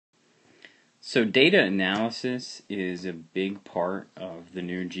So data analysis is a big part of the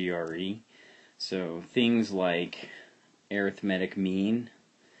new GRE. So things like arithmetic mean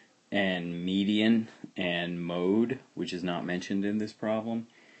and median and mode, which is not mentioned in this problem,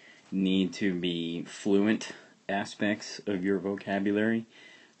 need to be fluent aspects of your vocabulary.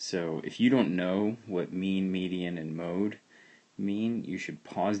 So if you don't know what mean, median, and mode mean, you should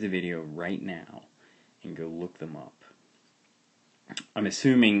pause the video right now and go look them up. I'm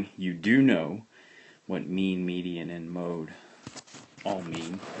assuming you do know what mean, median, and mode all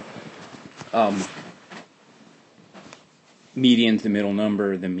mean. Median's the middle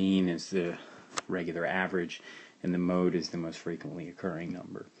number, the mean is the regular average, and the mode is the most frequently occurring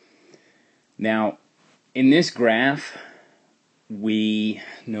number. Now, in this graph, we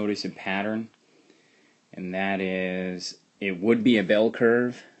notice a pattern, and that is it would be a bell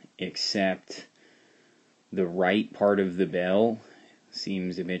curve, except the right part of the bell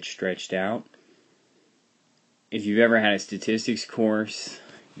seems a bit stretched out. If you've ever had a statistics course,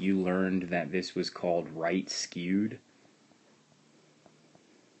 you learned that this was called right skewed.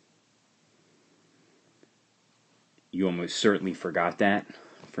 You almost certainly forgot that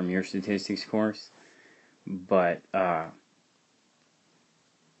from your statistics course, but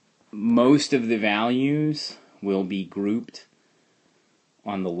most of the values will be grouped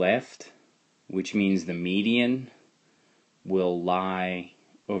on the left, which means the median will lie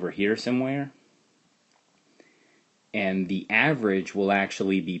over here somewhere, and the average will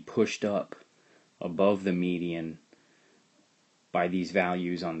actually be pushed up above the median by these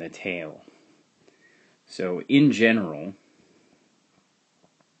values on the tail. So in general,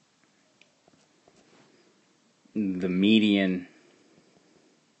 the median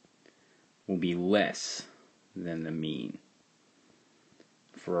will be less than the mean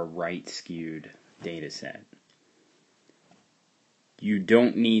for a right skewed data set. You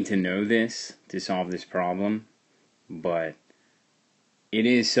don't need to know this to solve this problem, but it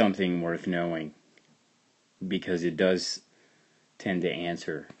is something worth knowing because it does tend to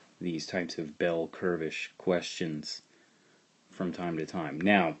answer these types of bell curve-ish questions from time to time.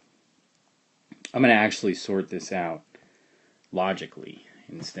 Now, I'm going to actually sort this out logically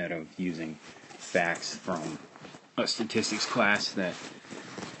instead of using facts from a statistics class that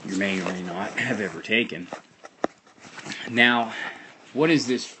you may or may not have ever taken. Now, what is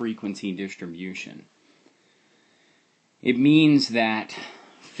this frequency distribution? It means that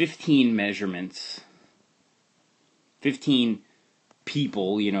 15 measurements, 15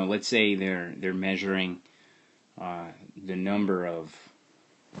 people, let's say they're measuring the number of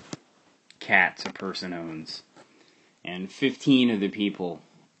cats a person owns, and 15 of the people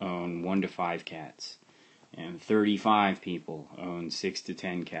own 1 to 5 cats, and 35 people own 6 to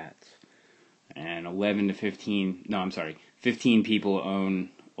 10 cats, and 15 people own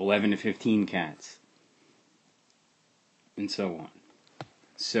 11 to 15 cats, and so on.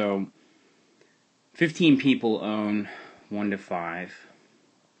 So 15 people own 1 to 5,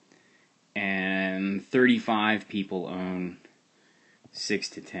 and 35 people own 6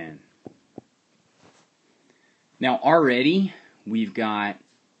 to 10. Now already we've got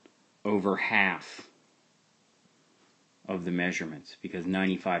over half of the measurements because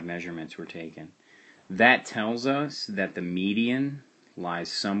 95 measurements were taken. That tells us that the median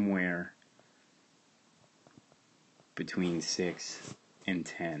lies somewhere between 6 and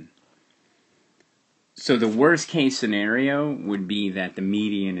 10. So the worst case scenario would be that the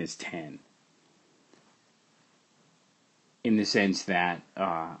median is 10. In the sense that,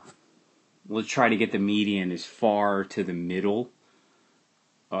 let's try to get the median as far to the middle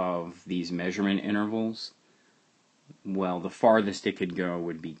of these measurement intervals. Well, the farthest it could go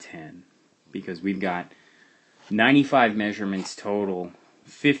would be 10. Because we've got 95 measurements total,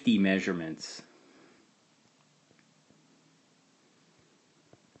 50 measurements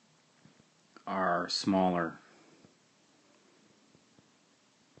are smaller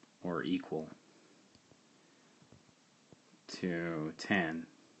or equal to 10.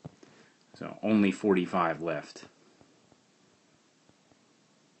 So only 45 left.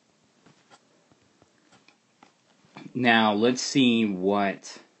 Now let's see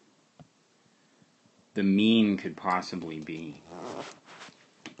what the mean could possibly be.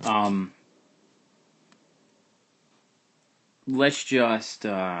 Let's just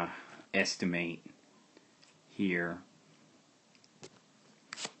estimate here.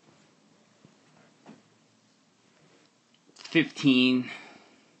 $15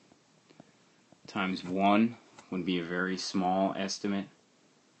 times 1 would be a very small estimate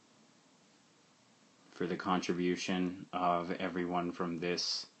for the contribution of everyone from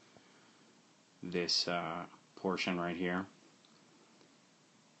this portion right here.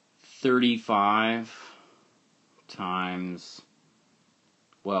 35 times,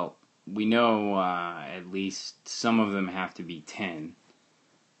 well, we know at least some of them have to be 10.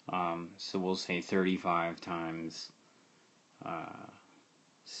 So we'll say 35 times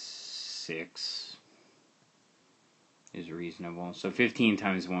 6 is reasonable. So 15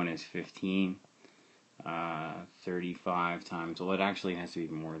 times 1 is 15. 35 times, well, it actually has to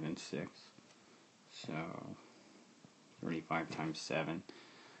be more than 6. So 35 times 7.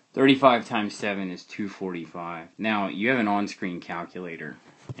 35 times 7 is 245. Now, you have an on-screen calculator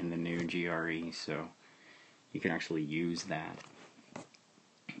in the new GRE, so you can actually use that.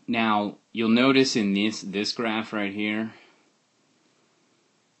 Now, you'll notice in this graph right here,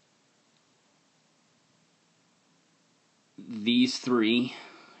 these three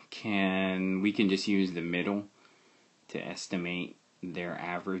we can just use the middle to estimate their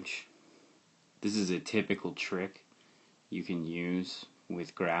average. This is a typical trick you can use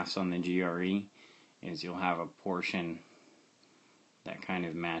with graphs on the GRE, is you'll have a portion that kind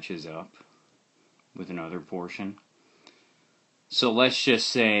of matches up with another portion. So let's just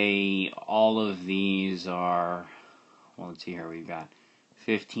say all of these are, well, let's see here, we've got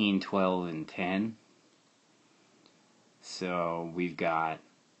 15, 12, and 10. So we've got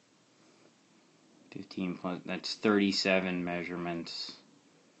 15 plus, that's 37 measurements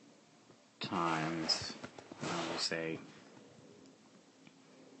times, we'll say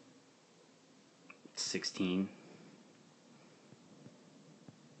 16.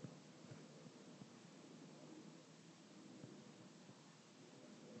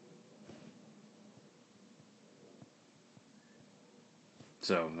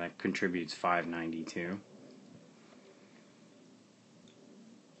 So that contributes 592.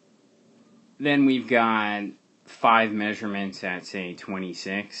 Then we've got 5 measurements at, say,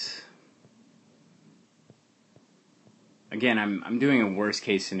 26. Again, I'm doing a worst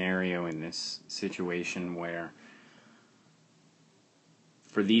case scenario in this situation where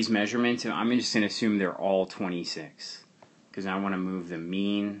for these measurements, I'm just going to assume they're all 26, because I want to move the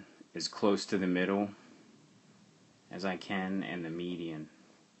mean as close to the middle as I can, and the median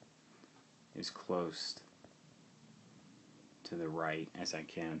as close to the right as I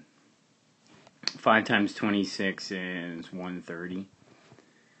can. 5 times 26 is 130.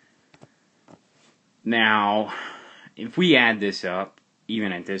 Now, if we add this up,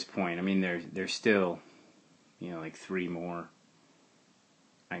 even at this point, I mean, there's still, like 3 more,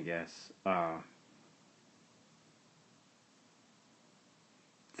 I guess.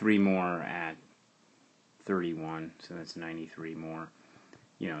 3 more at 31, so that's 93 more.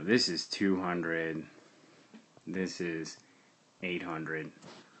 This is 200. This is 800.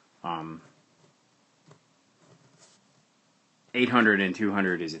 800 and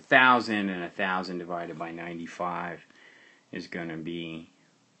 200 is 1,000, and 1,000 divided by 95 is going to be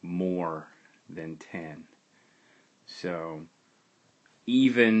more than 10. So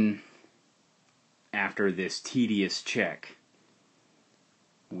even after this tedious check,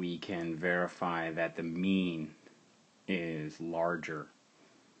 we can verify that the mean is larger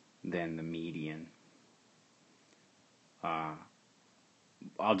than the median.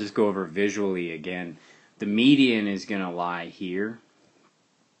 I'll just go over visually again. The median is going to lie here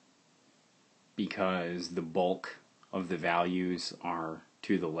because the bulk of the values are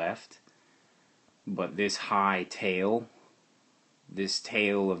to the left. But this high tail, this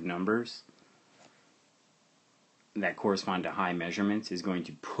tail of numbers that correspond to high measurements, is going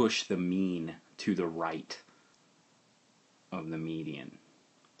to push the mean to the right of the median.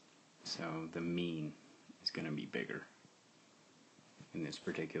 So the mean is going to be bigger in this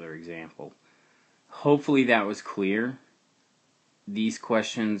particular example. Hopefully that was clear. These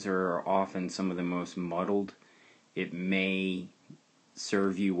questions are often some of the most muddled. It may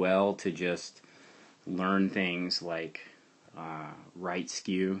serve you well to just learn things like right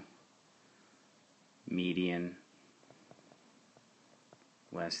skew, median,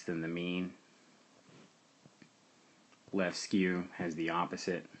 less than the mean. Left skew has the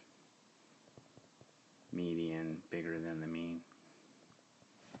opposite. Median bigger than the mean.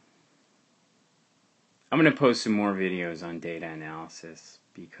 I'm going to post some more videos on data analysis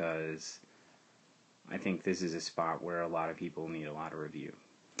because I think this is a spot where a lot of people need a lot of review.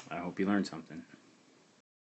 I hope you learned something.